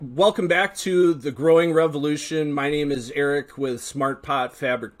Welcome back to the Growing Revolution. My name is Eric with Smart Pot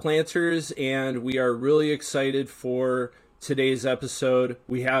Fabric Planters, and we are really excited for today's episode.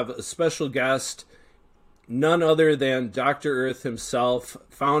 We have a special guest, none other than Dr. Earth himself,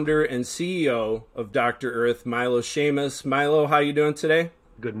 founder and CEO of Dr. Earth, Milo Shammas. Milo, how you doing today?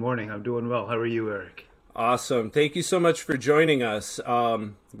 Good morning. I'm doing well. How are you, Eric? Awesome. Thank you so much for joining us.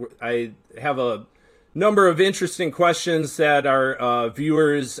 I have a number of interesting questions that our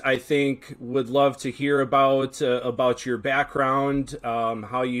viewers, I think, would love to hear about your background,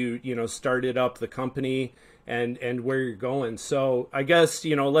 how you started up the company, and where you're going. So I guess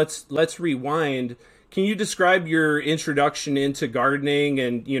let's rewind. Can you describe your introduction into gardening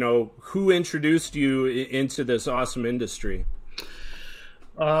and who introduced you into this awesome industry?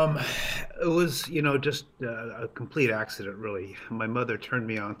 It was, just a complete accident, really. My mother turned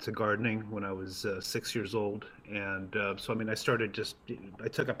me on to gardening when I was 6 years old. And I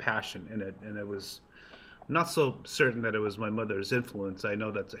took a passion in it. And it was not so certain that it was my mother's influence. I know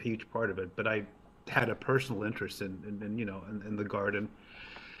that's a huge part of it. But I had a personal interest in the garden.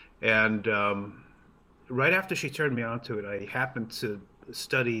 And right after she turned me on to it, I happened to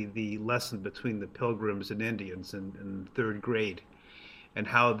study the lesson between the Pilgrims and Indians in third grade, and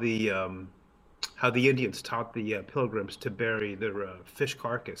how the Indians taught the Pilgrims to bury their fish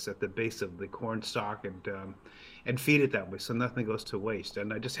carcass at the base of the corn stalk and feed it that way, so nothing goes to waste.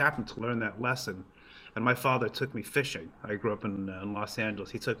 And I just happened to learn that lesson. And my father took me fishing. I grew up in Los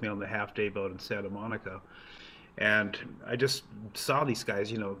Angeles. He took me on the half-day boat in Santa Monica, and I just saw these guys,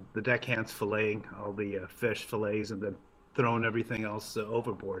 the deckhands filleting all the fish fillets and then throwing everything else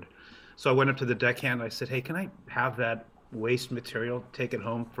overboard. So I went up to the deckhand. I said, "Hey, can I have that waste material, take it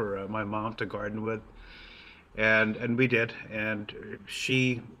home for my mom to garden with?" And we did. And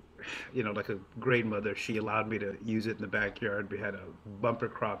she, like a great mother, she allowed me to use it in the backyard. We had a bumper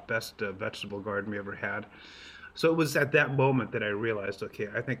crop, best vegetable garden we ever had. So it was at that moment that I realized, okay,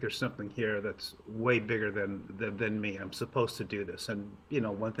 I think there's something here that's way bigger than me. I'm supposed to do this. And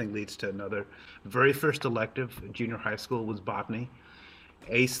one thing leads to another. Very first elective, junior high school, was botany.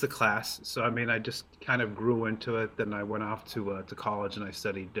 Aced the class. So I just kind of grew into it. Then I went off to college and I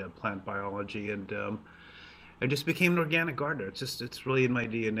studied plant biology, and I just became an organic gardener. It's really in my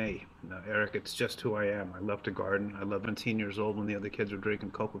DNA, Eric. It's just who I am. I love to garden. I love 17 years old when the other kids were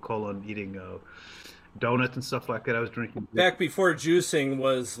drinking Coca-Cola and eating donuts and stuff like that. I was drinking Back before juicing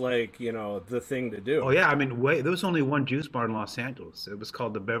was like the thing to do. Oh yeah, there was only one juice bar in Los Angeles. It was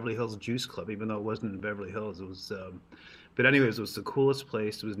called the Beverly Hills Juice Club, even though it wasn't in Beverly Hills. It was but anyways, it was the coolest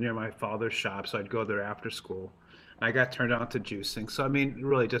place. It was near my father's shop, so I'd go there after school. And I got turned on to juicing. So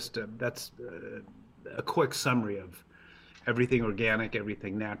really, just that's a quick summary of everything organic,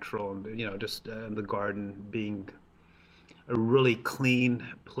 everything natural, and just the garden being a really clean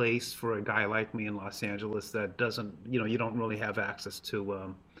place for a guy like me in Los Angeles that doesn't, you don't really have access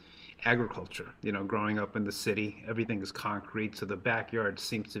to agriculture. Growing up in the city, everything is concrete, so the backyard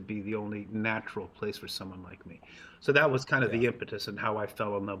seems to be the only natural place for someone like me. So that was kind of the impetus and how I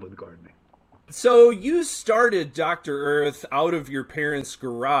fell in love with gardening. So you started Dr. Earth out of your parents'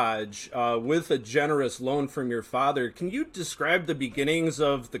 garage with a generous loan from your father. Can you describe the beginnings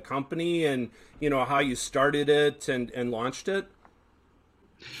of the company and how you started it and launched it?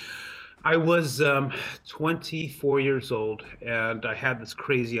 I was 24 years old, and I had this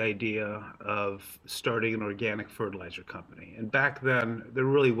crazy idea of starting an organic fertilizer company. And back then, there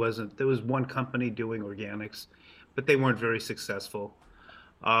really wasn't. There was one company doing organics, but they weren't very successful.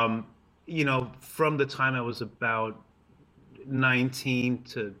 From the time I was about 19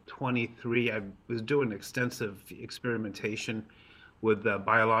 to 23, I was doing extensive experimentation with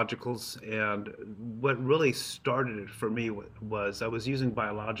biologicals. And what really started it for me was I was using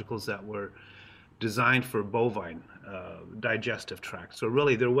biologicals that were designed for bovine digestive tract. So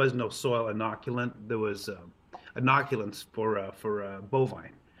really, there was no soil inoculant. There was inoculants for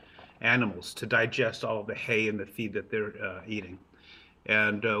bovine animals to digest all of the hay and the feed that they're eating.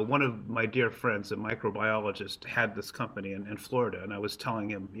 And one of my dear friends, a microbiologist, had this company in Florida, and I was telling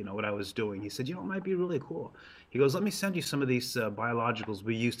him, what I was doing. He said, it might be really cool. He goes, "Let me send you some of these biologicals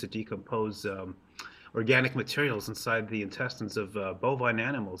we use to decompose organic materials inside the intestines of bovine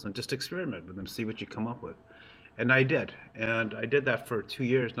animals, and just experiment with them, see what you come up with." And I did. And I did that for 2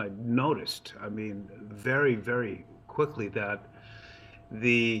 years, and I noticed, very, very quickly that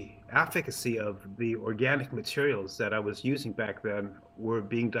the efficacy of the organic materials that I was using back then were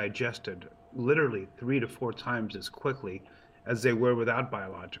being digested literally 3 to 4 times as quickly as they were without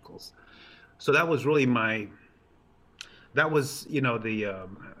biologicals. So that was really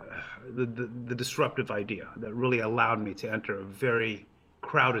the disruptive idea that really allowed me to enter a very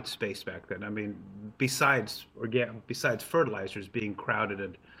crowded space back then. I mean, besides fertilizers being crowded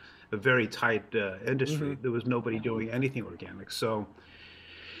and a very tight Hmm. industry, there was nobody doing anything organic. So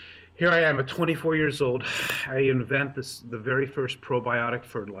here I am at 24 years old. I invent the very first probiotic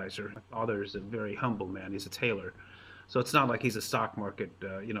fertilizer. My father is a very humble man. He's a tailor. So it's not like he's a stock market,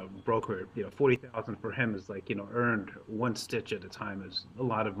 broker. 40,000 for him is like, earned one stitch at a time is a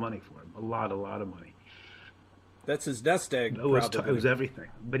lot of money for him. A lot of money. That's his nest egg, It probably. was everything.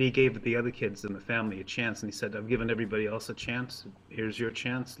 But he gave the other kids in the family a chance, and he said, "I've given everybody else a chance. Here's your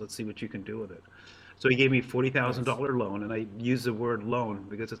chance. Let's see what you can do with it." So he gave me Nice. $40,000 loan, and I use the word loan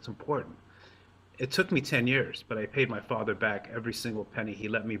because it's important. It took me 10 years, but I paid my father back every single penny he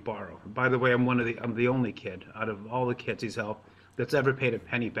let me borrow. By the way, I'm the only kid out of all the kids he's helped that's ever paid a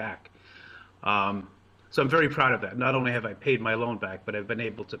penny back. Um, so I'm very proud of that. Not only have I paid my loan back, but I've been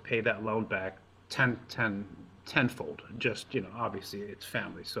able to pay that loan back 10 tenfold. Just, obviously it's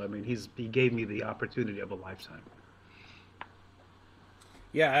family. So I mean, he gave me the opportunity of a lifetime.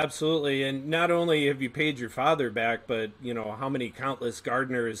 Yeah, absolutely. And not only have you paid your father back, but how many countless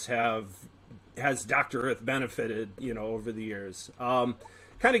gardeners have has Dr. Earth benefited, over the years.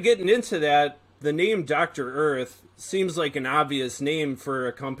 Kind of getting into that, the name Dr. Earth seems like an obvious name for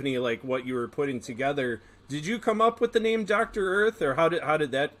a company like what you were putting together. Did you come up with the name Dr. Earth, or how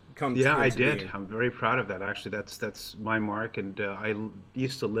did that come Yeah, I into did. being? I'm very proud of that. Actually, that's my mark. And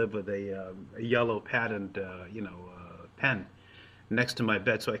used to live with a yellow patterned, pen next to my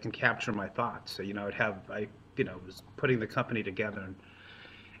bed so I can capture my thoughts. So, was putting the company together,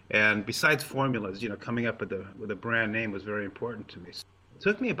 and besides formulas, coming up with a brand name was very important to me. So it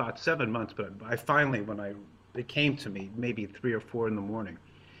took me about 7 months, but I finally, it came to me maybe 3 or 4 in the morning.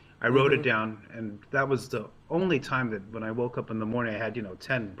 I wrote it Hmm. down, and that was the only time that when I woke up in the morning, I had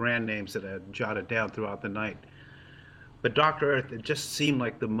 10 brand names that I had jotted down throughout the night. But Dr. Earth, it just seemed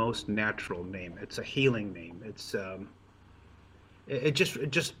like the most natural name. It's a healing name. It just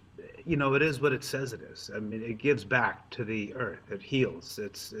it is what it says it is. I mean, it gives back to the earth. It heals.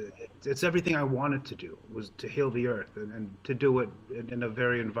 It's everything I wanted to do was to heal the earth and to do it in a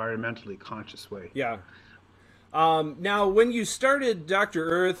very environmentally conscious way. Yeah. Now, when you started Dr.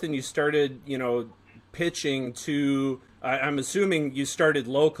 Earth and you started, pitching to, I'm assuming you started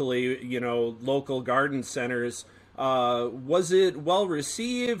locally, local garden centers. Was it well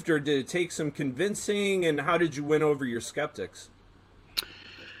received, or did it take some convincing? And how did you win over your skeptics?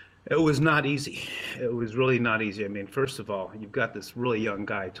 It was not easy. It was really not easy. I mean, first of all, you've got this really young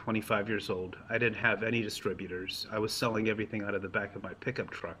guy, 25 years old. I didn't have any distributors. I was selling everything out of the back of my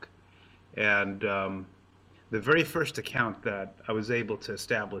pickup truck. And the very first account that I was able to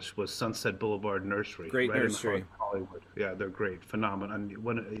establish was Sunset Boulevard Nursery, Great right in the heart nursery. of Hollywood. Yeah, they're great, phenomenal.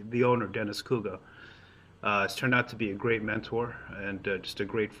 And the owner, Dennis Kuga, has turned out to be a great mentor and just a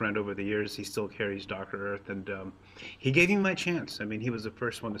great friend over the years. He still carries Dr. Earth, and he gave me my chance. I mean, he was the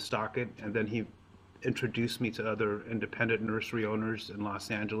first one to stock it, and then he introduced me to other independent nursery owners in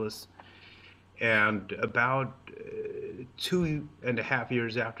Los Angeles. And about 2.5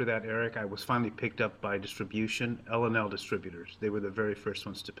 years after that, Eric, I was finally picked up by distribution, L&L Distributors. They were the very first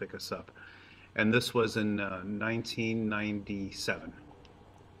ones to pick us up. And this was in 1997.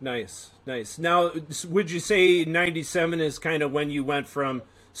 Nice, nice. Now, would you say 97 is kind of when you went from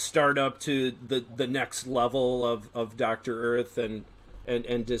startup to the next level of Dr. Earth and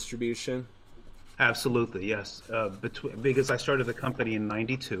distribution? Absolutely, yes. Because I started the company in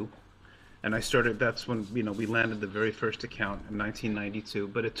 92. And that's when, we landed the very first account in 1992.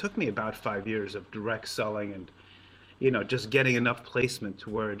 But it took me about 5 years of direct selling and, just getting enough placement to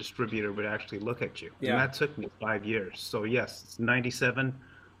where a distributor would actually look at you. And Yeah. that took me 5 years. So yes, 97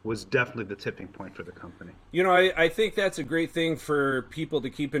 was definitely the tipping point for the company. I think that's a great thing for people to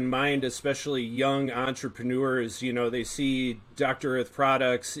keep in mind, especially young entrepreneurs. They see Dr. Earth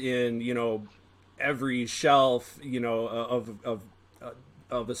products in, every shelf,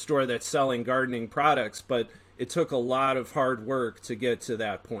 of a store that's selling gardening products, but it took a lot of hard work to get to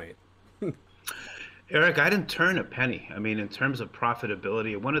that point. Eric, I didn't turn a penny. I mean, in terms of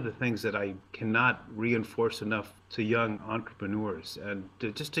profitability, one of the things that I cannot reinforce enough to young entrepreneurs and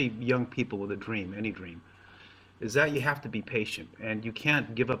just to young people with a dream, any dream, is that you have to be patient and you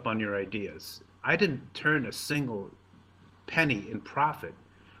can't give up on your ideas. I didn't turn a single penny in profit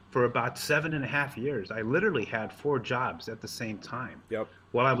for about 7.5 years. I literally had 4 jobs at the same time. Yep.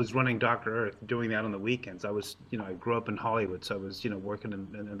 While I was running Dr. Earth, doing that on the weekends, I grew up in Hollywood, so I was, working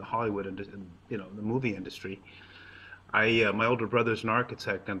in the Hollywood and, the movie industry. My older brother's an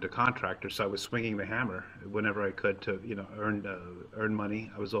architect and a contractor, so I was swinging the hammer whenever I could to, earn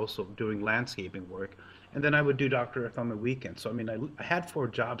money. I was also doing landscaping work, and then I would do Dr. Earth on the weekend. So I mean, I had 4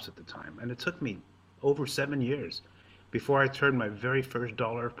 jobs at the time, and it took me over 7 years before I turned my very first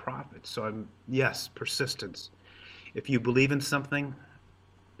dollar of profit. So yes, persistence. If you believe in something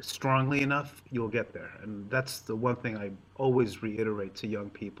strongly enough, you'll get there. And that's the one thing I always reiterate to young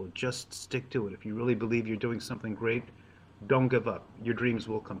people. Just stick to it. If you really believe you're doing something great, don't give up. Your dreams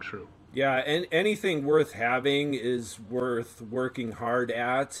will come true. Yeah, and anything worth having is worth working hard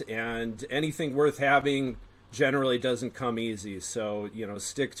at, and anything worth having generally doesn't come easy. So,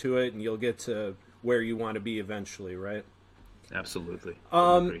 stick to it and you'll get to where you want to be eventually, right? Absolutely.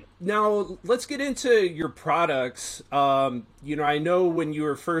 Agree. Now let's get into your products. I know when you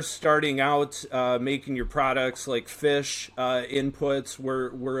were first starting out making your products, like fish inputs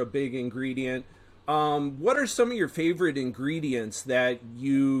were a big ingredient. What are some of your favorite ingredients that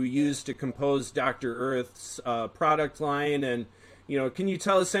you use to compose Dr. Earth's product line? And, can you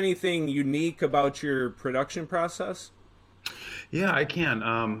tell us anything unique about your production process? Yeah, I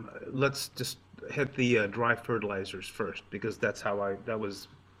can. Let's just hit the dry fertilizers first, because that's how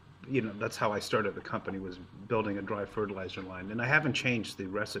that's how I started the company, was building a dry fertilizer line. And I haven't changed the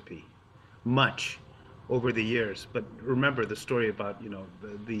recipe much over the years. But remember the story about,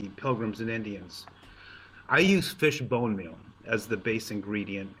 the Pilgrims and Indians. I use fish bone meal as the base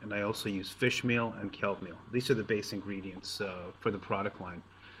ingredient, and I also use fish meal and kelp meal. These are the base ingredients for the product line.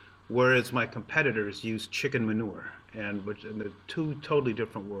 Whereas my competitors use chicken manure, and they're two totally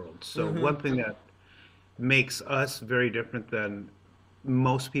different worlds. So one thing that makes us very different than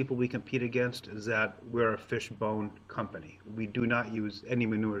most people we compete against is that we're a fish bone company. We do not use any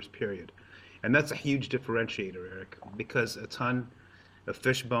manures, period. And that's a huge differentiator, Eric, because a ton of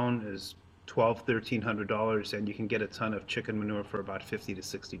fish bone is $1,200-$1,300, and you can get a ton of chicken manure for about $50 to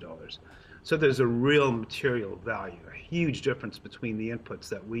 $60. So there's a real material value, a huge difference between the inputs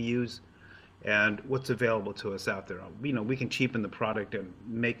that we use and what's available to us out there. We can cheapen the product and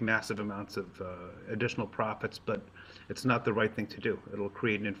make massive amounts of additional profits, but it's not the right thing to do. It'll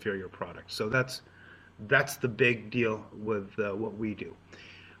create an inferior product. So that's the big deal with what we do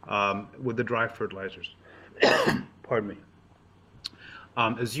with the dry fertilizers. Pardon me.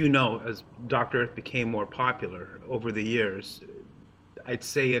 As you know, as Dr. Earth became more popular over the years, I'd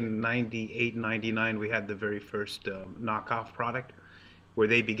say in 98, 99, we had the very first knockoff product where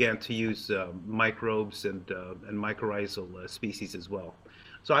they began to use microbes and mycorrhizal species as well.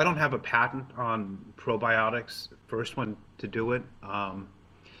 So I don't have a patent on probiotics, first one to do it.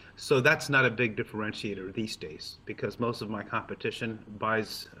 So that's not a big differentiator these days, because most of my competition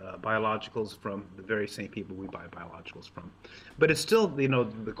buys biologicals from the very same people we buy biologicals from. But it's still,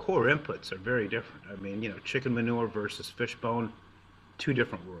 the core inputs are very different. I mean, chicken manure versus fish bone, two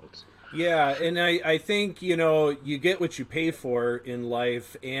different worlds. Yeah, and I think, you get what you pay for in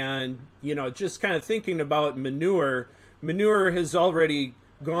life. And, just kind of thinking about manure has already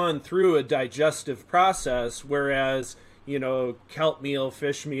gone through a digestive process, whereas, kelp meal,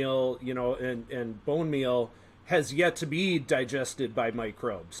 fish meal, and bone meal has yet to be digested by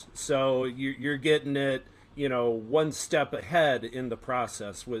microbes. So you're getting it, one step ahead in the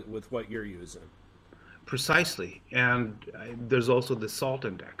process with what you're using. Precisely. And there's also the salt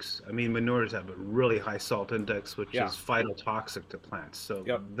index. I mean, manures have a really high salt index, which is phytotoxic to plants. So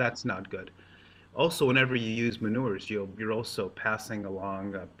that's not good. Also, whenever you use manures, you're also passing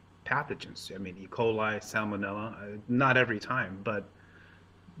along pathogens. I mean, E. coli, salmonella, not every time, but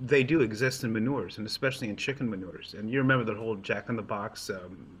they do exist in manures, and especially in chicken manures. And you remember the whole Jack in the Box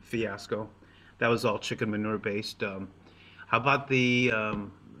fiasco? That was all chicken manure based. How about the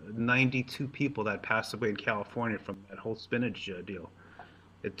 92 people that passed away in California from that whole spinach deal?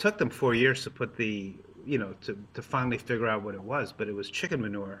 It took them 4 years to put to finally figure out what it was, but it was chicken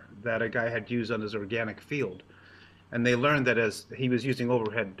manure that a guy had used on his organic field. And they learned that as he was using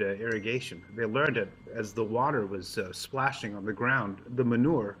overhead irrigation, they learned that as the water was splashing on the ground, the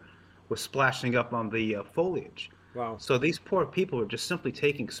manure was splashing up on the foliage. Wow. So these poor people were just simply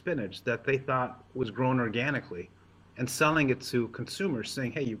taking spinach that they thought was grown organically and selling it to consumers,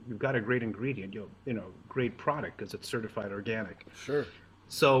 saying, hey, you've got a great ingredient, great product because it's certified organic. Sure.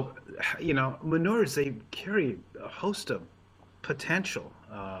 So, manures, they carry a host of potential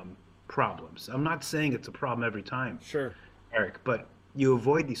problems. I'm not saying it's a problem every time, Sure, Eric, but you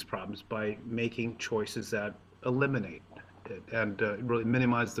avoid these problems by making choices that eliminate it and really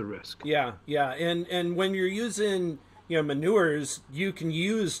minimize the risk. Yeah, and when you're using manures, you can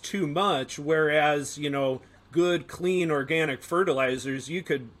use too much, whereas good clean organic fertilizers, you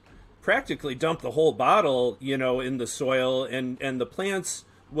could practically dump the whole bottle in the soil, and the plants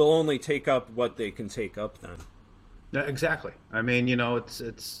will only take up what they can take up then. Yeah, exactly. I mean,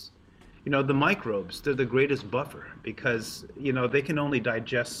 The microbes, they're the greatest buffer because, they can only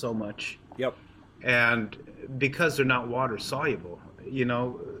digest so much. Yep. And because they're not water soluble,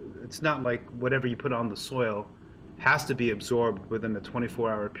 it's not like whatever you put on the soil has to be absorbed within a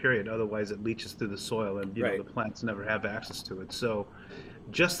 24-hour period. Otherwise, it leaches through the soil and, Right. the plants never have access to it. So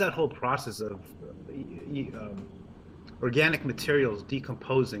just that whole process of organic materials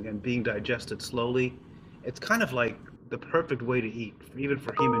decomposing and being digested slowly, it's kind of like the perfect way to eat, even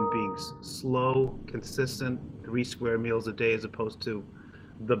for human beings. Slow, consistent, 3 square meals a day as opposed to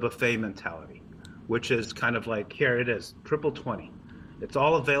the buffet mentality, which is kind of like, here it is, triple 20. It's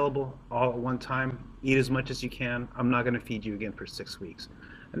all available all at one time. Eat as much as you can. I'm not going to feed you again for 6 weeks.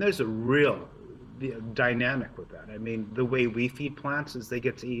 And there's a real dynamic with that. I mean, the way we feed plants is they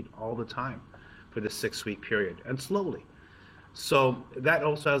get to eat all the time for the 6 week period and slowly. So that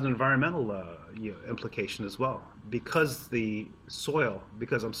also has an environmental implication as well, because the soil,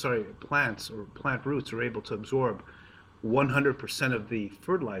 because I'm sorry, plants or plant roots are able to absorb 100% of the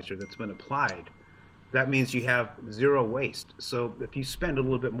fertilizer that's been applied. That means you have zero waste. So if you spend a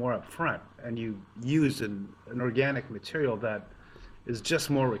little bit more up front and you use an organic material that is just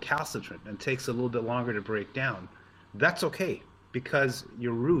more recalcitrant and takes a little bit longer to break down, that's okay because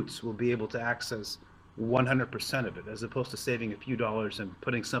your roots will be able to access 100% of it, as opposed to saving a few dollars and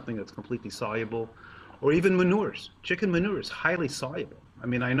putting something that's completely soluble, or even manures. Chicken manure is highly soluble. I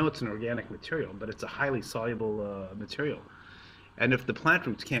mean, I know it's an organic material, but it's a highly soluble material. And if the plant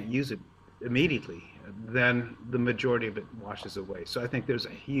roots can't use it immediately, then the majority of it washes away. So I think there's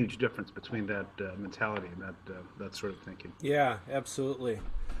a huge difference between that mentality and that sort of thinking. Yeah, absolutely.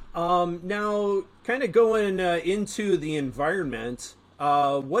 Now, kind of going into the environment,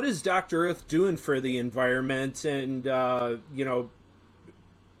 what is Dr. Earth doing for the environment? And I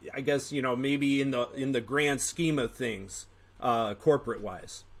guess maybe in the grand scheme of things, corporate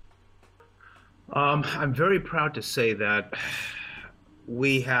wise. I'm very proud to say that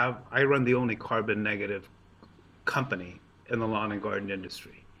I run the only carbon negative company in the lawn and garden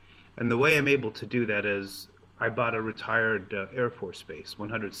industry. And the way I'm able to do that is I bought a retired Air Force base,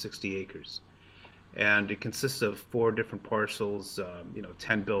 160 acres. And it consists of 4 different parcels,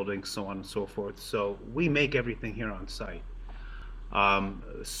 10 buildings, so on and so forth. So we make everything here on site.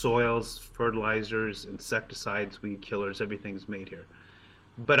 Soils, fertilizers, insecticides, weed killers, everything's made here.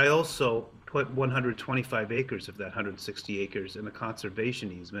 But I also put 125 acres of that 160 acres in a conservation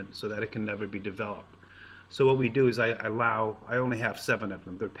easement so that it can never be developed. So what we do is I only have 7 of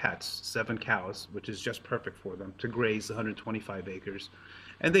them. They're pets, 7 cows, which is just perfect for them, to graze 125 acres.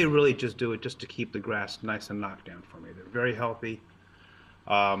 And they really just do it just to keep the grass nice and knocked down for me. They're very healthy.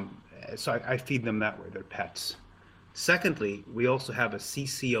 So I feed them that way. They're pets. Secondly, we also have a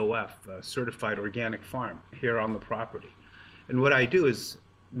CCOF, a certified organic farm, here on the property. And what I do is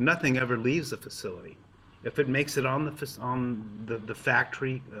nothing ever leaves the facility. If it makes it on the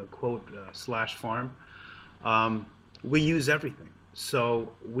factory, quote, slash farm, we use everything.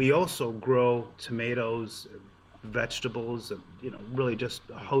 So we also grow tomatoes, vegetables, and really just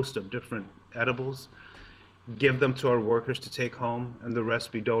a host of different edibles. Give them to our workers to take home, and the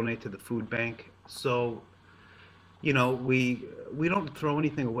rest we donate to the food bank. So, we don't throw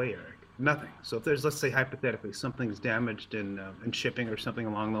anything away, Eric. Nothing. So if there's, let's say hypothetically, something's damaged in shipping or something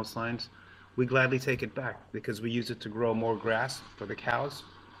along those lines, we gladly take it back because we use it to grow more grass for the cows,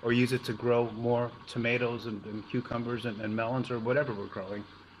 or use it to grow more tomatoes and cucumbers and melons or whatever we're growing,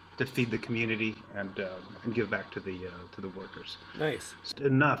 to feed the community and give back to the workers. Nice. It's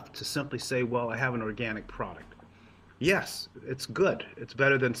enough to simply say, well, I have an organic product. Yes, it's good. It's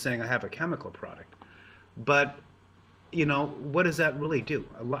better than saying I have a chemical product. But what does that really do?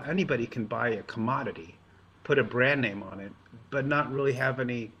 Anybody can buy a commodity, put a brand name on it, but not really have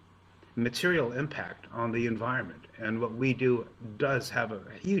any material impact on the environment. And what we do does have a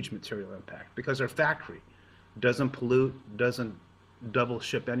huge material impact because our factory doesn't pollute, doesn't double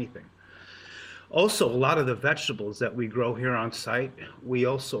ship anything. Also, a lot of the vegetables that we grow here on site, we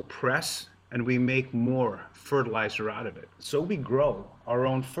also press and we make more fertilizer out of it. So we grow our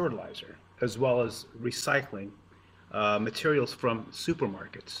own fertilizer as well as recycling materials from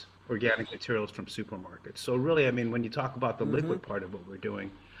supermarkets, organic materials from supermarkets. So really, I mean, when you talk about the liquid part of what we're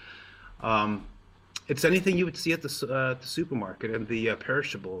doing, it's anything you would see at the supermarket in the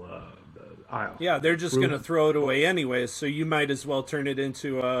perishable aisle. Yeah, they're just going to throw it away anyways, so you might as well turn it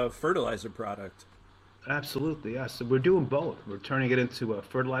into a fertilizer product. Absolutely, yes. So we're doing both. We're turning it into a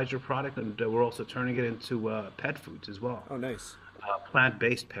fertilizer product, and we're also turning it into pet foods as well. Oh, nice.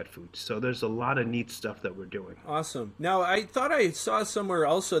 Plant-based pet foods. So there's a lot of neat stuff that we're doing. Awesome. Now, I thought I saw somewhere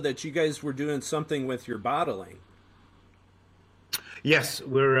also that you guys were doing something with your bottling. Yes,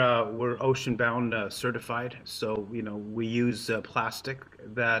 we're ocean bound certified. So we use plastic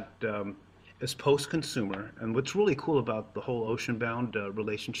that is post consumer. And what's really cool about the whole ocean bound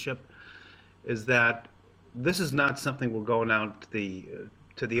relationship is that this is not something we're going out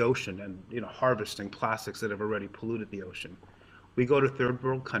to the ocean and harvesting plastics that have already polluted the ocean. We go to third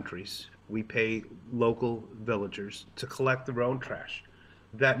world countries. We pay local villagers to collect their own trash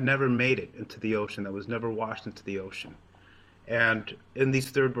that never made it into the ocean, that was never washed into the ocean. And in these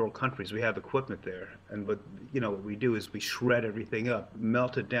third world countries, we have equipment there. And what we do is we shred everything up,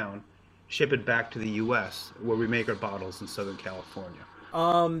 melt it down, ship it back to the U.S. where we make our bottles in Southern California.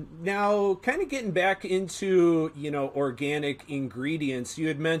 Now, kind of getting back into, organic ingredients, you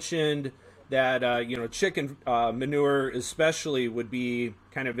had mentioned that, chicken manure especially would be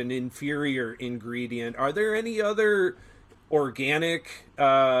kind of an inferior ingredient. Are there any other organic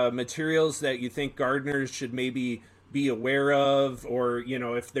materials that you think gardeners should maybe be aware of, or,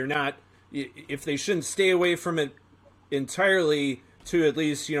 if they're not, if they shouldn't stay away from it entirely, to at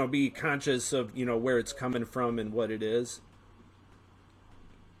least, be conscious of, where it's coming from and what it is?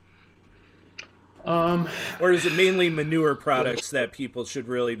 Um, Or is it mainly manure products well, that people should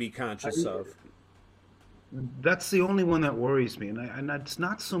really be conscious I, of? that's the only one that worries me, and it's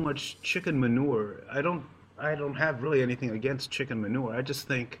not so much chicken manure. I don't have really anything against chicken manure. I just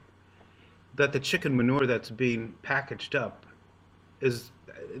think that the chicken manure that's being packaged up is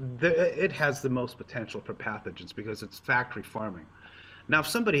it has the most potential for pathogens because it's factory farming. Now, if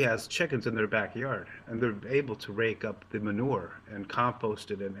somebody has chickens in their backyard and they're able to rake up the manure and compost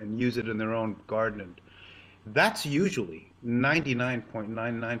it and use it in their own garden, and that's usually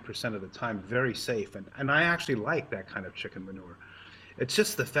 99.99% of the time very safe. And I actually like that kind of chicken manure. It's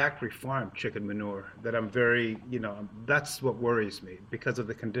just the factory farm chicken manure that I'm very, that's what worries me because of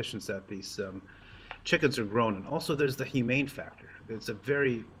the conditions that these chickens are grown in. Also, there's the humane factor. It's a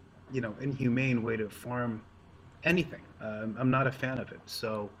very, inhumane way to farm anything. I'm not a fan of it.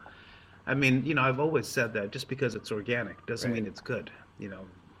 So, I mean, I've always said that just because it's organic doesn't Right. mean it's good. You know,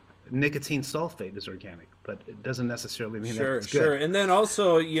 nicotine sulfate is organic, but it doesn't necessarily mean that Sure, it's sure. good. And then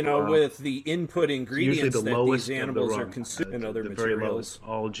also, Uh, with the input it's usually ingredients the that these lowest of the animals are rung, consuming and other the very materials. lowest,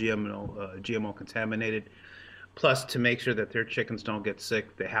 all GMO contaminated. Plus, to make sure that their chickens don't get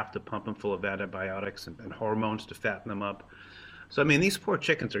sick, they have to pump them full of antibiotics and hormones to fatten them up. So, I mean, these poor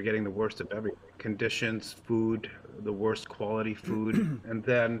chickens are getting the worst of everything: conditions, food, the worst quality food, and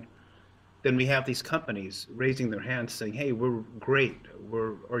then we have these companies raising their hands saying, "Hey, we're great,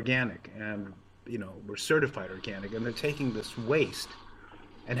 we're organic, and we're certified organic," and they're taking this waste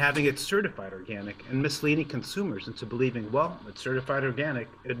and having it certified organic and misleading consumers into believing, well, it's certified organic,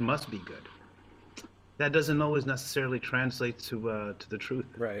 it must be good. That doesn't always necessarily translate to the truth.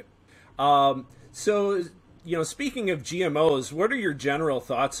 Right. So, speaking of GMOs, what are your general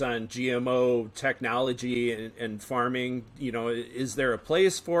thoughts on GMO technology and farming? Is there a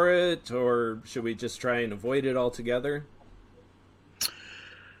place for it, or should we just try and avoid it altogether?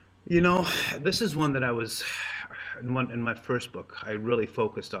 You know, this is one that I was in my first book. I really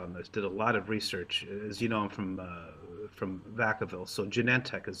focused on this. Did a lot of research. As you know, I'm from Vacaville, so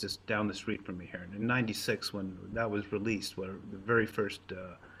Genentech is just down the street from me here. And in '96, when that was released, where the very first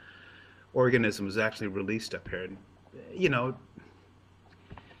organism was actually released up here, and you know,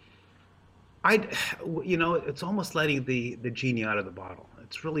 I, it's almost letting the genie out of the bottle.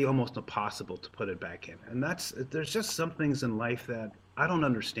 It's really almost impossible to put it back in. And there's just some things in life that I don't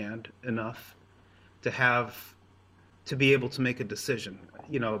understand enough to have to be able to make a decision,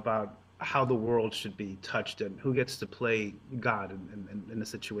 about how the world should be touched and who gets to play God in a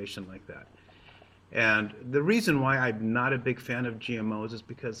situation like that. And the reason why I'm not a big fan of GMOs is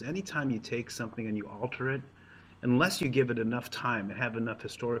because anytime you take something and you alter it, unless you give it enough time and have enough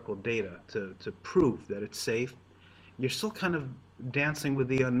historical data to prove that it's safe, you're still kind of dancing with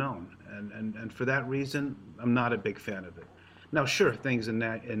the unknown. And for that reason, I'm not a big fan of it. Now, sure, things in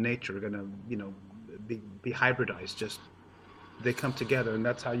nature are going to, be hybridized. Just they come together, and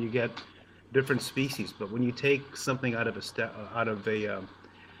that's how you get different species. But when you take something out of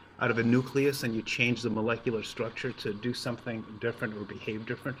a nucleus and you change the molecular structure to do something different or behave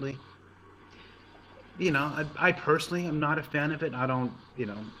differently, I personally am not a fan of it. I don't,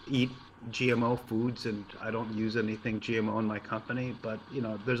 eat GMO foods, and I don't use anything GMO in my company. But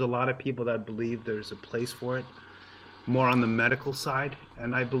there's a lot of people that believe there's a place for it, more on the medical side,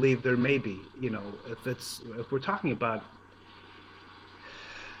 and I believe there may be. If we're talking about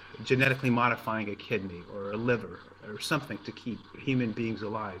genetically modifying a kidney or a liver or something to keep human beings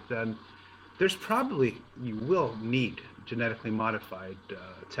alive, then you will need genetically modified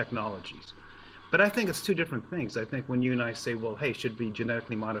technologies. But I think it's two different things. I think when you and I say, well, hey, should we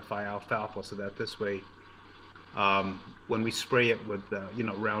genetically modify alfalfa so that this way, when we spray it with,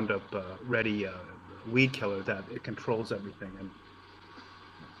 Roundup ready weed killer, that it controls everything and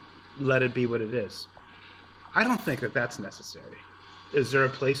let it be what it is. I don't think that that's necessary. Is there a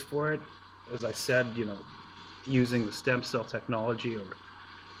place for it? As I said, using the stem cell technology or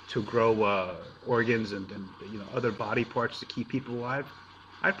to grow organs and other body parts to keep people alive,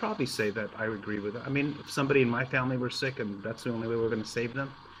 I'd probably say that I would agree with it. I mean, if somebody in my family were sick and that's the only way we're going to save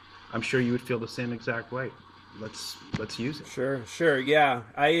them, I'm sure you would feel the same exact way. Let's use it. Sure. Yeah.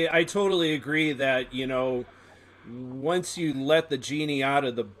 I totally agree that, once you let the genie out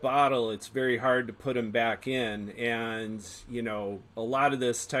of the bottle, it's very hard to put him back in. And, a lot of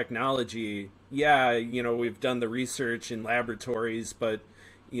this technology, yeah, we've done the research in laboratories, but,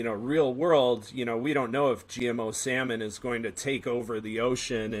 real world, we don't know if GMO salmon is going to take over the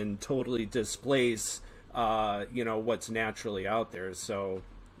ocean and totally displace, what's naturally out there. So,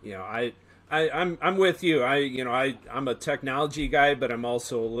 I'm with you. I'm a technology guy, but I'm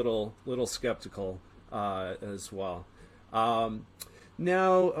also a little skeptical as well.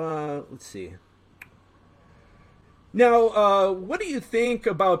 Now, let's see. Now, what do you think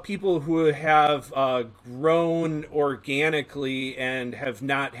about people who have grown organically and have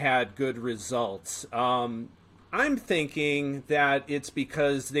not had good results? I'm thinking that it's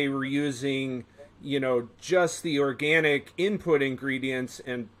because they were using, just the organic input ingredients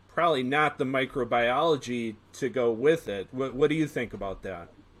and probably not the microbiology to go with it. What do you think about that?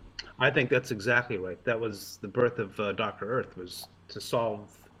 I think that's exactly right. That was the birth of Dr. Earth, was to solve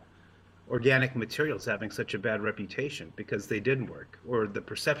organic materials having such a bad reputation because they didn't work, or the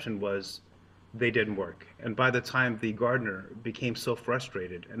perception was they didn't work. And by the time the gardener became so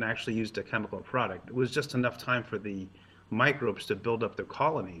frustrated and actually used a chemical product, it was just enough time for the microbes to build up their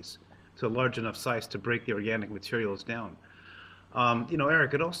colonies to a large enough size to break the organic materials down.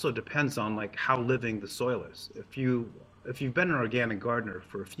 Eric, it also depends on like how living the soil is. If you've been an organic gardener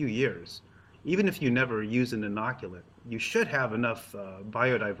for a few years, even if you never use an inoculant, you should have enough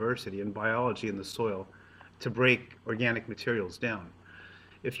biodiversity and biology in the soil to break organic materials down.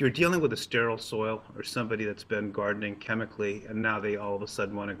 If you're dealing with a sterile soil or somebody that's been gardening chemically and now they all of a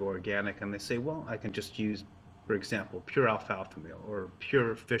sudden want to go organic and they say, well, I can just use, for example, pure alfalfa meal or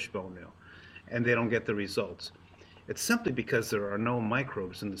pure fishbone meal, and they don't get the results. It's simply because there are no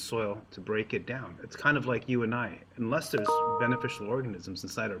microbes in the soil to break it down. It's kind of like you and I. Unless there's beneficial organisms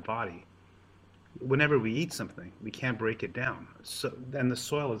inside our body, whenever we eat something, we can't break it down. So, and the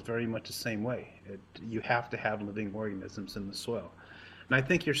soil is very much the same way. You have to have living organisms in the soil. And I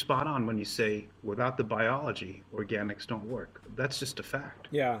think you're spot on when you say without the biology, organics don't work. That's just a fact.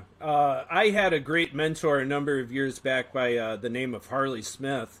 Yeah. I had a great mentor a number of years back by the name of Harley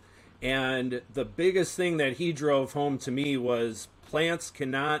Smith. And the biggest thing that he drove home to me was plants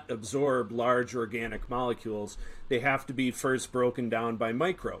cannot absorb large organic molecules. They have to be first broken down by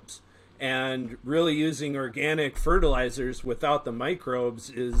microbes. And really using organic fertilizers without the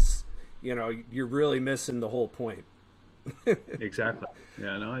microbes is, you're really missing the whole point. Exactly.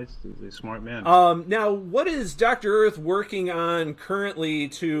 Yeah, no, he's a smart man. Now, what is Dr. Earth working on currently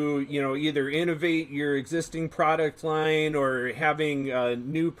to, either innovate your existing product line or having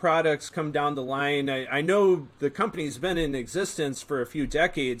new products come down the line? I know the company's been in existence for a few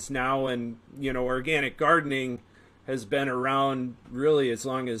decades now, and, organic gardening has been around really as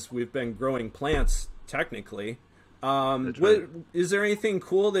long as we've been growing plants, technically. That's right. Is there anything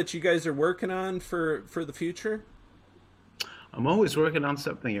cool that you guys are working on for the future? I'm always working on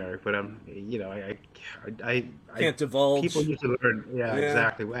something, Eric, but I Can't divulge. people need to learn. Yeah, Yeah.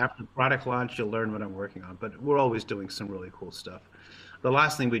 exactly. After product launch, you'll learn what I'm working on. But we're always doing some really cool stuff. The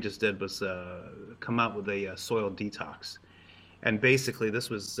last thing we just did was come out with a soil detox, and basically this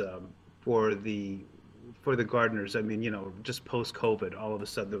was for the gardeners. I mean, just post COVID, all of a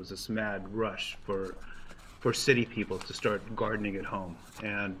sudden there was this mad rush for city people to start gardening at home.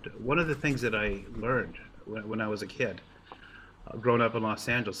 And one of the things that I learned when I was a kid, growing up in Los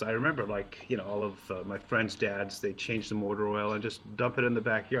Angeles, I remember all of my friends' dads, they changed the motor oil and just dump it in the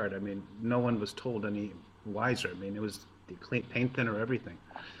backyard. I mean, no one was told any wiser. I mean, it was the clean paint thinner, everything.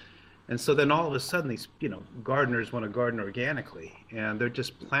 And so then all of a sudden these, gardeners want to garden organically, and they're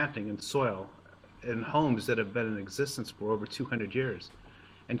just planting in soil in homes that have been in existence for over 200 years.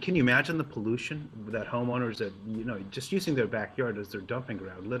 And can you imagine the pollution that homeowners that, just using their backyard as their dumping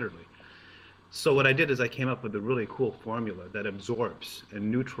ground, literally. So what I did is I came up with a really cool formula that absorbs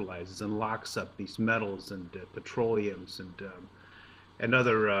and neutralizes and locks up these metals and petroleums and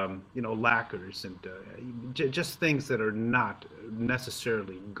other lacquers and just things that are not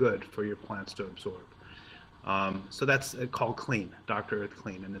necessarily good for your plants to absorb. So that's called Clean, Dr. Earth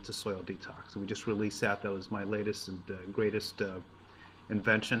Clean, and it's a soil detox. And we just released that. That was my latest and greatest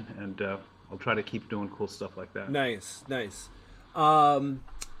invention, and I'll try to keep doing cool stuff like that. Nice, nice.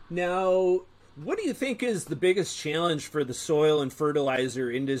 Now, what do you think is the biggest challenge for the soil and fertilizer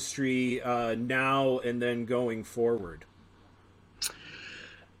industry now and then going forward?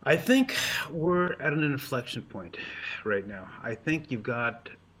 I think we're at an inflection point right now. I think you've got,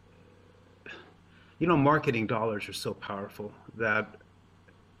 marketing dollars are so powerful that,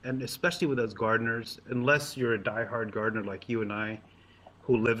 and especially with us gardeners, unless you're a diehard gardener like you and I,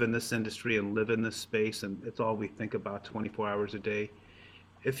 who live in this industry and live in this space, and it's all we think about 24 hours a day.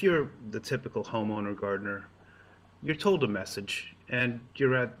 If you're the typical homeowner gardener, you're told a message, and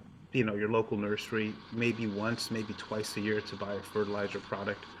you're at, your local nursery maybe once, maybe twice a year to buy a fertilizer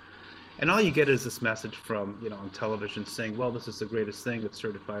product. And all you get is this message from, on television saying, well, this is the greatest thing, it's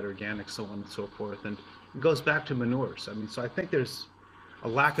certified organic, so on and so forth. And it goes back to manures. So I think there's a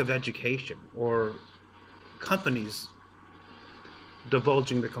lack of education or companies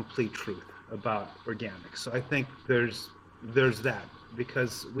divulging the complete truth about organic. So I think there's that,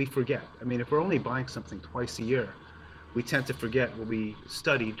 because we forget. If we're only buying something twice a year, we tend to forget what we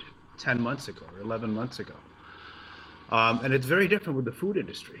studied 10 months ago or 11 months ago. And it's very different with the food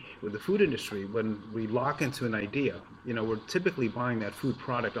industry. With the food industry, when we lock into an idea, we're typically buying that food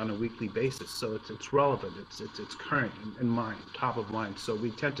product on a weekly basis. So it's relevant, it's current in mind, top of mind. So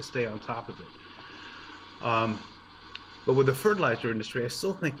we tend to stay on top of it. But with the fertilizer industry, I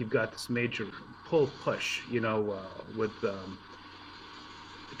still think you've got this major push, with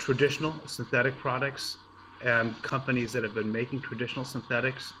traditional synthetic products and companies that have been making traditional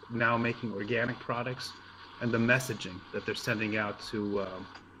synthetics now making organic products, and the messaging that they're sending out to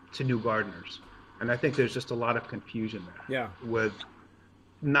new gardeners. And I think there's just a lot of confusion there. Yeah. With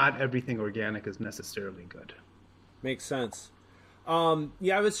not everything organic is necessarily good. Makes sense. I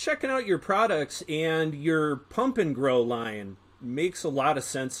was checking out your products, and your pump and grow line makes a lot of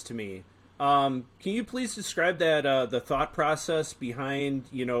sense to me. Can you please describe that, the thought process behind,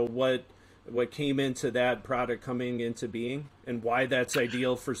 what came into that product coming into being, and why that's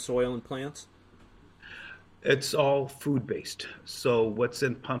ideal for soil and plants? It's all food-based. So what's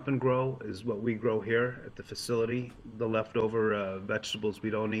in Pump and Grow is what we grow here at the facility, the leftover vegetables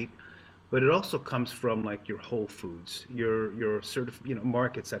we don't eat. But it also comes from like your Whole Foods, your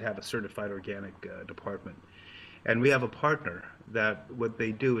markets that have a certified organic department. And we have a partner that what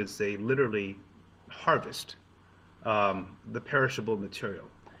they do is they literally harvest the perishable material.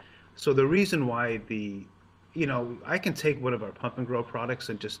 So the reason why I can take one of our Pump and Grow products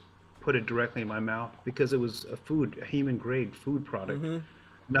and just put it directly in my mouth, because it was a human grade food product,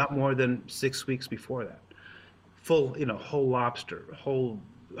 not more than 6 weeks before that. Full, whole lobster, whole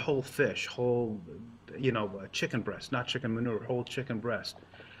fish, whole, chicken breast, not chicken manure, whole chicken breast.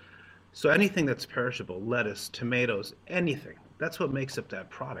 So anything that's perishable, lettuce, tomatoes, anything, that's what makes up that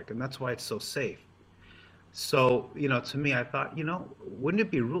product. And that's why it's so safe. So, to me, I thought, wouldn't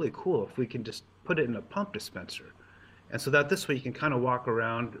it be really cool if we can just put it in a pump dispenser? And so that this way you can kind of walk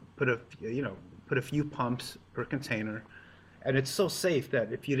around, put a few pumps per container, and it's so safe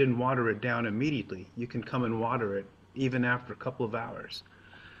that if you didn't water it down immediately, you can come and water it even after a couple of hours.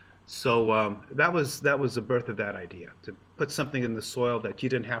 So that was the birth of that idea, to put something in the soil that you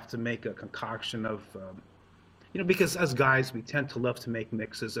didn't have to make a concoction of, because as guys we tend to love to make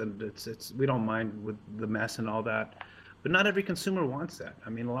mixes, and it's we don't mind with the mess and all that. But not every consumer wants that.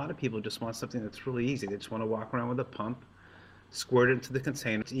 A lot of people just want something that's really easy. They just want to walk around with a pump, squirt it into the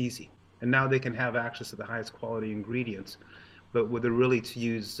container. It's easy. And now they can have access to the highest quality ingredients, but with a really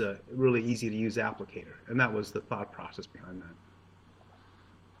easy to use applicator. And that was the thought process behind that.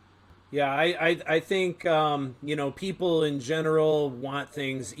 Yeah, I think, people in general want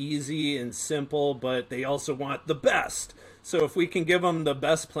things easy and simple, but they also want the best. So if we can give them the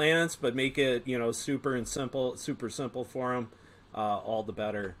best plants, but make it, super simple for them, all the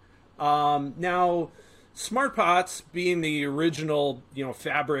better. Now, Smart Pots being the original,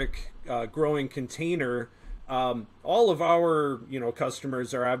 fabric growing container, all of our,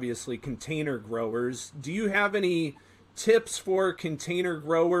 customers are obviously container growers. Do you have any tips for container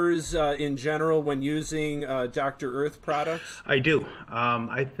growers in general when using Dr. Earth products? I do.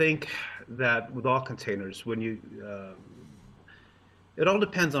 I think that with all containers, when it all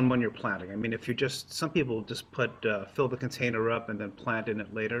depends on when you're planting. If you're some people just fill the container up and then plant in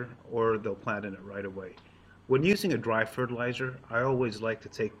it later, or they'll plant in it right away. When using a dry fertilizer, I always like to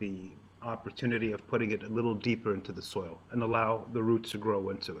take the opportunity of putting it a little deeper into the soil and allow the roots to grow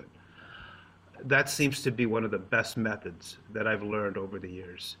into it. That seems to be one of the best methods that I've learned over the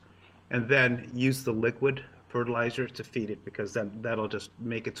years. And then use the liquid fertilizer to feed it, because then that'll just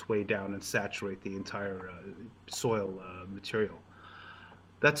make its way down and saturate the entire soil material.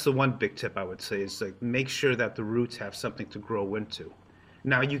 That's the one big tip I would say, is like make sure that the roots have something to grow into.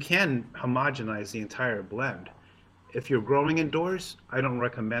 Now you can homogenize the entire blend. If you're growing indoors, I don't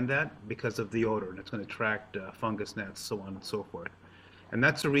recommend that because of the odor, and it's going to attract fungus gnats, so on and so forth. And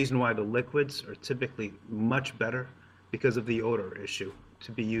that's the reason why the liquids are typically much better, because of the odor issue,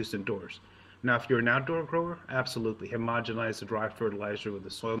 to be used indoors. Now, if you're an outdoor grower, absolutely homogenize the dry fertilizer with the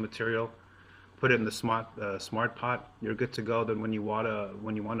soil material, put it in the smart pot. You're good to go. Then when you want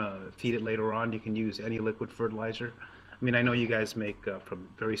to feed it later on, you can use any liquid fertilizer. I mean, I know you guys make from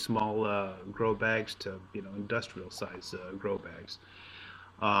very small grow bags to industrial size grow bags.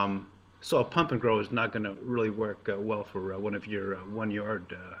 So a pump and grow is not going to really work well for one of your 1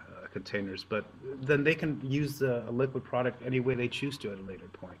 yard containers, but then they can use a liquid product any way they choose to at a later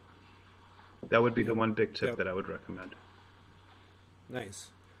point. That would be the one big tip that I would recommend. Nice.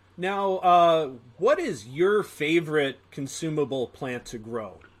 Now, what is your favorite consumable plant to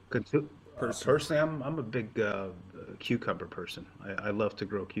grow? Personally, I'm a big cucumber person. I love to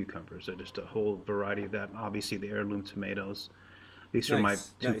grow cucumbers. Just a whole variety of that. Obviously, the heirloom tomatoes. These are my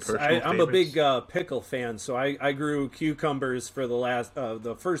two personal favorites. I'm a big pickle fan, so I grew cucumbers for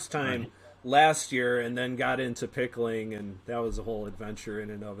the first time last year, and then got into pickling, and that was a whole adventure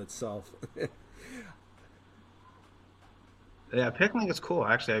in and of itself. Yeah, pickling is cool.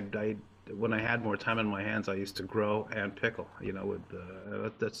 Actually, I when I had more time on my hands, I used to grow and pickle.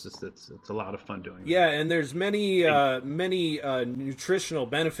 It's a lot of fun doing. Yeah, and there's many nutritional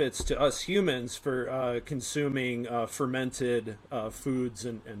benefits to us humans for consuming fermented foods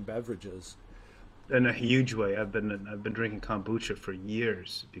and beverages. In a huge way. I've been drinking kombucha for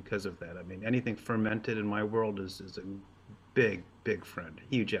years because of that. I mean, anything fermented in my world is a big friend,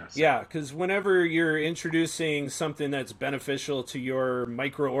 huge asset. Yeah, because whenever you're introducing something that's beneficial to your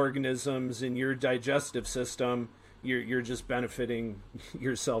microorganisms in your digestive system, you're just benefiting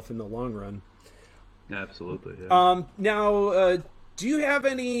yourself in the long run. Absolutely. Yeah. Now, do you have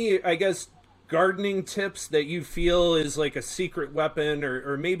any, I guess, gardening tips that you feel is like a secret weapon,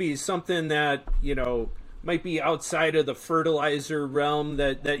 or maybe something that might be outside of the fertilizer realm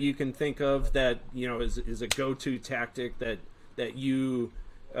that you can think of that is a go-to tactic that you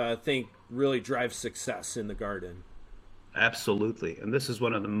think really drives success in the garden? Absolutely. And this is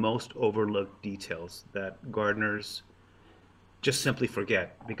one of the most overlooked details that gardeners just simply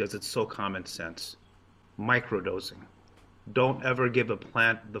forget because it's so common sense. Microdosing. Don't ever give a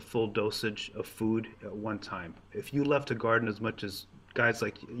plant the full dosage of food at one time. If you love to garden as much as guys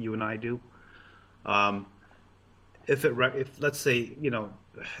like you and I do, if let's say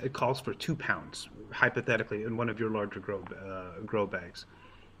it calls for 2 pounds hypothetically in one of your larger grow bags,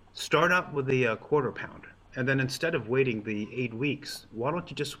 start out with a quarter pound, and then instead of waiting the 8 weeks, why don't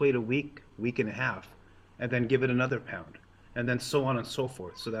you just wait a week and a half, and then give it another pound, and then so on and so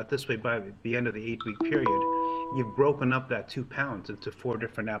forth, so that this way by the end of the 8-week period, you've broken up that 2 pounds into 4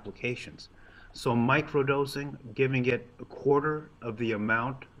 different applications. So microdosing, giving it a quarter of the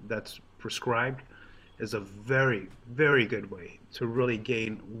amount that's prescribed, is a very, very good way to really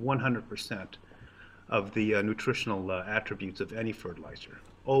gain 100% of the nutritional attributes of any fertilizer,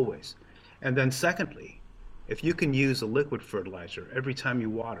 always. And then secondly, if you can use a liquid fertilizer every time you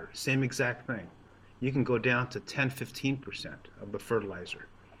water, same exact thing, you can go down to 10-15% of the fertilizer.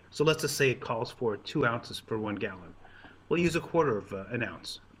 So let's just say it calls for 2 ounces per 1 gallon. We'll use a quarter of an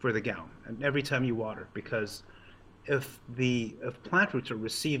ounce for the gallon, and every time you water, because if plant roots are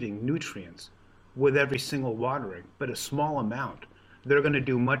receiving nutrients with every single watering, but a small amount, they're going to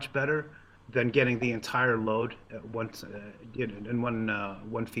do much better than getting the entire load at once in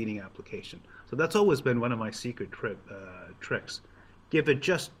one feeding application. So that's always been one of my secret tricks. Give it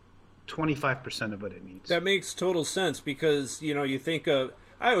just 25% of what it needs. That makes total sense, because you think of,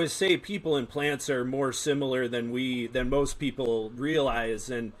 I always say people and plants are more similar than most people realize,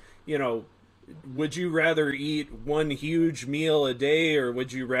 and would you rather eat one huge meal a day, or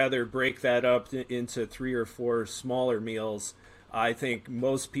would you rather break that up into 3 or 4 smaller meals? I think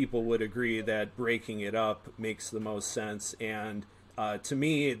most people would agree that breaking it up makes the most sense. And to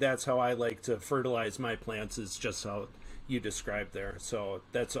me, that's how I like to fertilize my plants, is just how you described there. So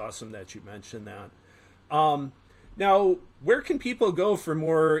that's awesome that you mentioned that. Now, where can people go for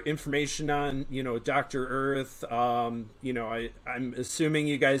more information on, Dr. Earth? I'm assuming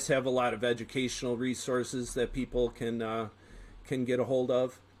you guys have a lot of educational resources that people can get a hold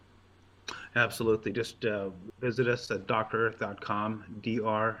of. Absolutely. Just visit us at drearth.com,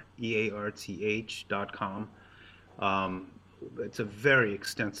 drearth.com. Um, it's a very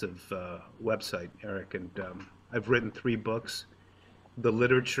extensive website, Eric, and I've written 3 books. The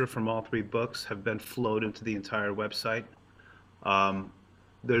literature from all 3 books have been flowed into the entire website. Um,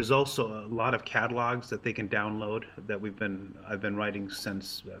 there's also a lot of catalogs that they can download that I've been writing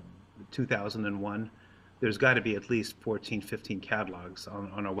since 2001. There's got to be at least 14, 15 catalogs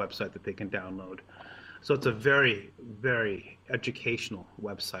on our website that they can download. So it's a very, very educational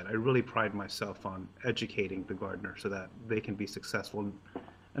website. I really pride myself on educating the gardener so that they can be successful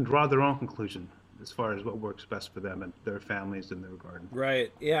and draw their own conclusion as far as what works best for them and their families and their garden.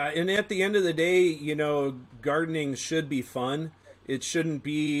 Right. Yeah. And at the end of the day, gardening should be fun. It shouldn't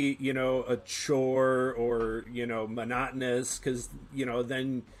be, a chore or, monotonous because,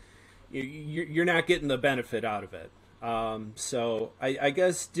 then you're not getting the benefit out of it. So I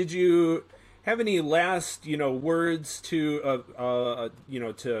guess, did you have any last, words to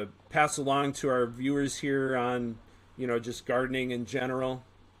pass along to our viewers here on, just gardening in general?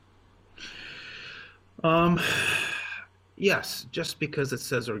 Um, yes, just because it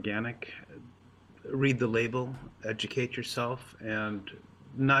says organic, read the label, educate yourself, and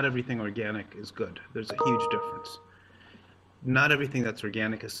not everything organic is good. There's a huge difference. Not everything that's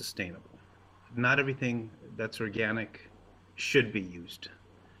organic is sustainable. Not everything that's organic should be used.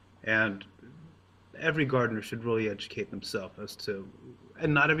 And every gardener should really educate themselves as to,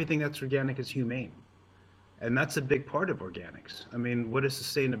 and not everything that's organic is humane. And that's a big part of organics. I mean, what is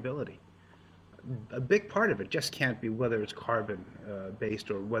sustainability? A big part of it just can't be whether it's carbon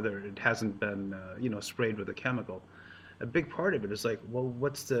based or whether it hasn't been sprayed with a chemical. A big part of it is like, well,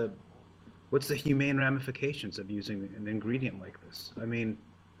 what's the humane ramifications of using an ingredient like this? I mean,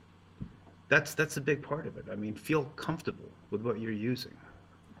 that's a big part of it. I mean, feel comfortable with what you're using,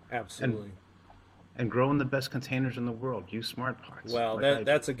 and Absolutely. grow in the best containers in the world. Use smart pots Well, like I do.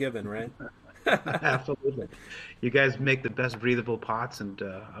 that's a given, right? Absolutely. You guys make the best breathable pots, and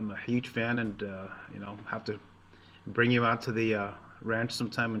I'm a huge fan. And have to bring you out to the ranch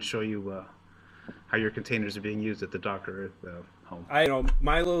sometime and show you how your containers are being used at the Dr. Earth home. I know,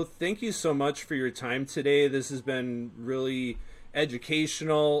 Milo, thank you so much for your time today. This has been really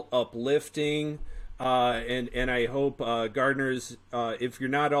educational, uplifting, and I hope gardeners, if you're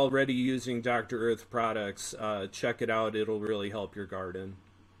not already using Dr. Earth products, check it out. It'll really help your garden.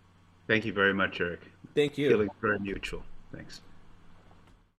 Thank you very much, Eric. Thank you. Feeling very mutual. Thanks.